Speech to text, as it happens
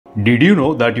Did you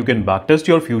know that you can backtest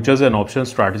your futures and options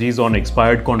strategies on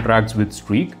expired contracts with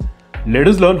Streak? Let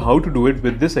us learn how to do it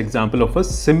with this example of a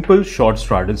simple short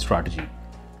straddle strategy.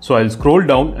 So I'll scroll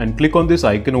down and click on this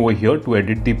icon over here to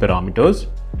edit the parameters.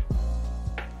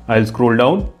 I'll scroll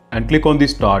down and click on the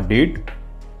start date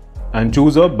and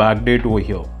choose a back date over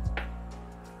here.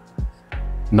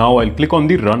 Now I'll click on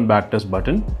the run backtest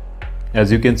button.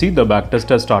 As you can see, the backtest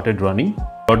has started running.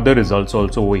 Got the results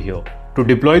also over here. To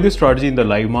deploy this strategy in the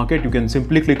live market, you can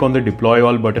simply click on the deploy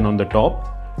all button on the top.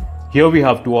 Here we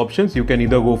have two options. You can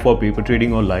either go for paper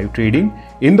trading or live trading.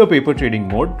 In the paper trading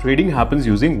mode, trading happens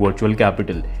using virtual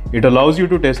capital. It allows you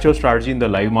to test your strategy in the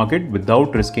live market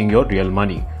without risking your real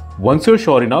money. Once you're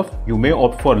sure enough, you may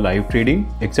opt for live trading,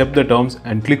 accept the terms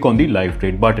and click on the live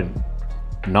trade button.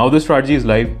 Now the strategy is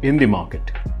live in the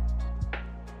market.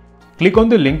 Click on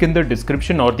the link in the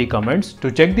description or the comments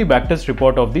to check the backtest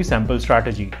report of the sample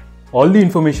strategy. All the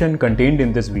information contained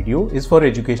in this video is for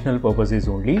educational purposes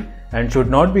only and should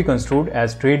not be construed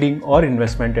as trading or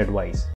investment advice.